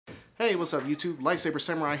Hey, what's up YouTube? Lightsaber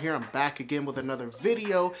Samurai here. I'm back again with another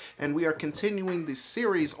video, and we are continuing the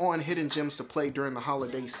series on hidden gems to play during the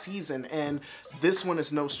holiday season, and this one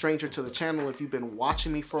is no stranger to the channel if you've been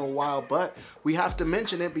watching me for a while, but we have to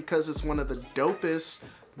mention it because it's one of the dopest,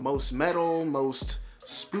 most metal, most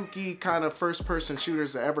spooky kind of first-person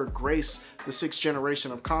shooters that ever graced the 6th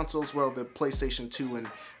generation of consoles, well, the PlayStation 2 and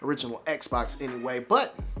original Xbox anyway,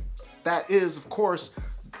 but that is, of course,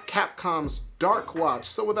 Capcom's Darkwatch.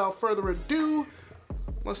 So without further ado,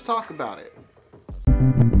 let's talk about it.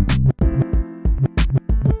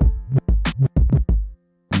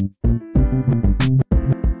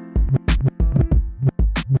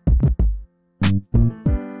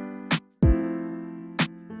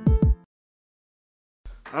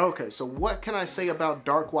 Okay, so what can I say about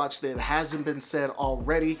Darkwatch that hasn't been said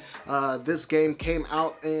already? This game came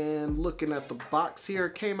out, and looking at the box here,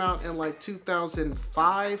 came out in like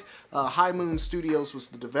 2005. High Moon Studios was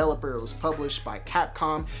the developer. It was published by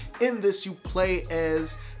Capcom. In this, you play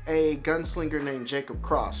as a gunslinger named Jacob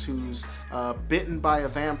Cross, who's bitten by a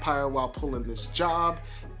vampire while pulling this job,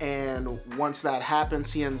 and once that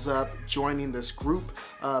happens, he ends up joining this group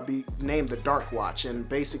named the Darkwatch, and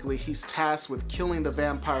basically he's tasked with killing the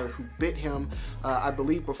vampire who bit him, I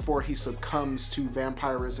believe before he succumbs to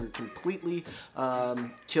vampirism completely.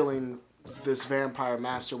 Killing this vampire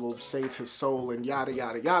master will save his soul and yada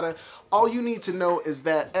yada yada. All you need to know is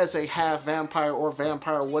that as a half vampire or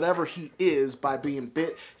vampire, whatever he is, by being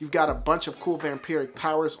bit, you've got a bunch of cool vampiric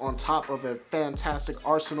powers on top of a fantastic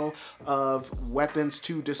arsenal of weapons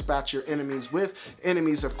to dispatch your enemies with.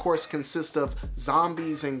 Enemies, of course, consist of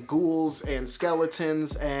zombies and ghouls and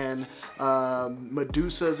skeletons and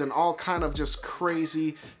medusas and all kind of just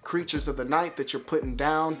crazy creatures of the night that you're putting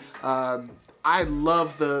down. I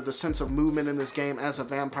love the sense of movement in this game. As a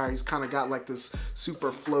vampire, he's kind of got like this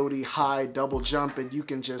super floaty high double jump, and you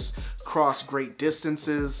can just cross great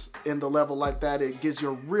distances in the level like that. It gives you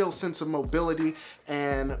a real sense of mobility,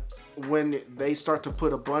 and when they start to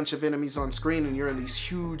put a bunch of enemies on screen and you're in these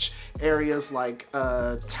huge areas like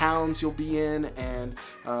towns you'll be in, and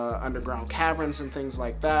underground caverns and things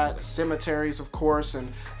like that, cemeteries of course,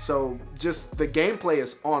 and so just the gameplay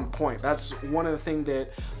is on point. That's one of the things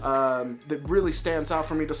that that really stands out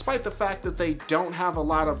for me, despite the fact that they don't have a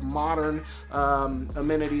lot of modern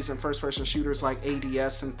amenities in first-person shooters like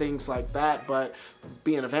ADS and things like that, but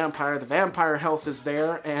being a vampire, the vampire health is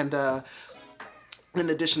there, and in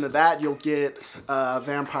addition to that, you'll get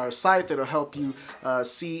Vampire Sight that'll help you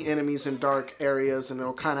see enemies in dark areas, and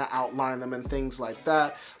it'll kind of outline them and things like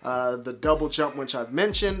that. The double jump, which I've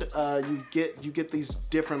mentioned, you get these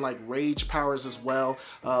different like rage powers as well,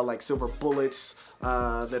 like silver bullets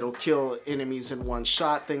that'll kill enemies in one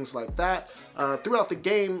shot, things like that. Throughout the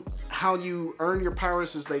game, how you earn your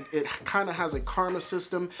powers is it kind of has a karma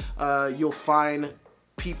system. You'll find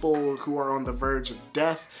people who are on the verge of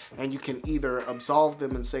death, and you can either absolve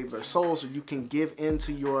them and save their souls, or you can give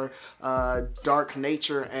into your dark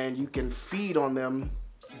nature and you can feed on them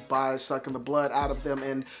by sucking the blood out of them,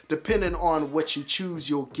 and depending on what you choose,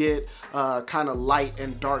 you'll get kind of light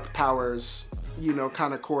and dark powers, you know,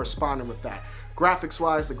 kind of corresponding with that. Graphics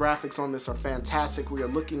wise, the graphics on this are fantastic. We are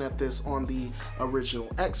looking at this on the original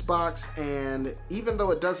Xbox, and even though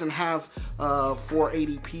it doesn't have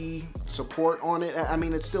 480p support on it, I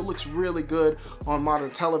mean, it still looks really good on modern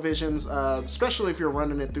televisions, especially if you're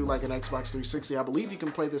running it through like an Xbox 360. I believe you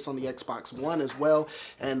can play this on the Xbox One as well,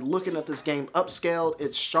 and looking at this game upscaled,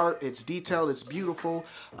 it's sharp, it's detailed, it's beautiful.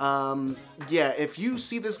 Yeah, if you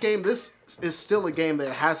see this game, this is still a game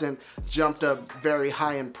that hasn't jumped up very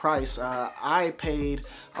high in price. I paid,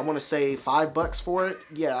 I want to say $5 for it.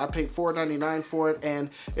 Yeah, I paid $4.99 for it, and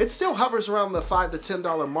it still hovers around the $5 to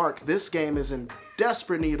 $10 mark. This game is in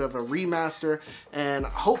desperate need of a remaster, and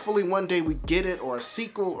hopefully one day we get it, or a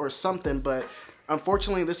sequel or something, but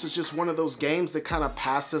unfortunately this is just one of those games that kind of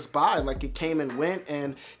passed us by. Like, it came and went,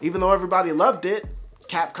 and even though everybody loved it,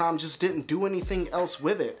 Capcom just didn't do anything else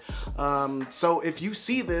with it. So if you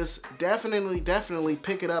see this, definitely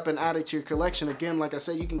pick it up and add it to your collection. Again, like I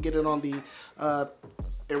said, you can get it on the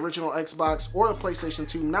original Xbox or the PlayStation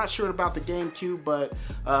 2. Not sure about the GameCube, but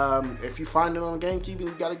if you find it on the GameCube and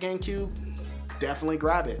you've got a GameCube, definitely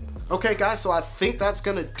grab it. Okay guys, so I think that's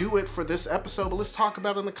gonna do it for this episode, but let's talk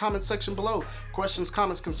about it in the comment section below. Questions,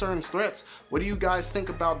 comments, concerns, threats. What do you guys think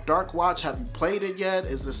about Darkwatch? Have you played it yet?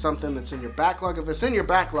 Is this something that's in your backlog? If it's in your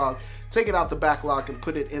backlog, take it out the backlog and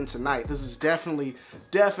put it in tonight. This is definitely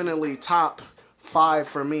top 5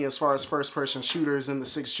 for me as far as first-person shooters in the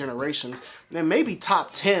 6 generations, and maybe top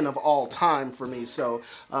 10 of all time for me. So,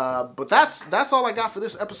 but that's all I got for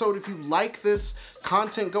this episode. If you like this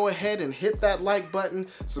content, go ahead and hit that like button.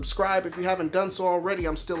 Subscribe if you haven't done so already.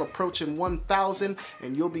 I'm still approaching 1,000,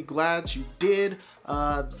 and you'll be glad you did.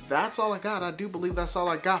 That's all I got. I do believe that's all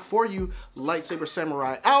I got for you. Lightsaber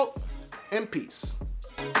Samurai out, and peace.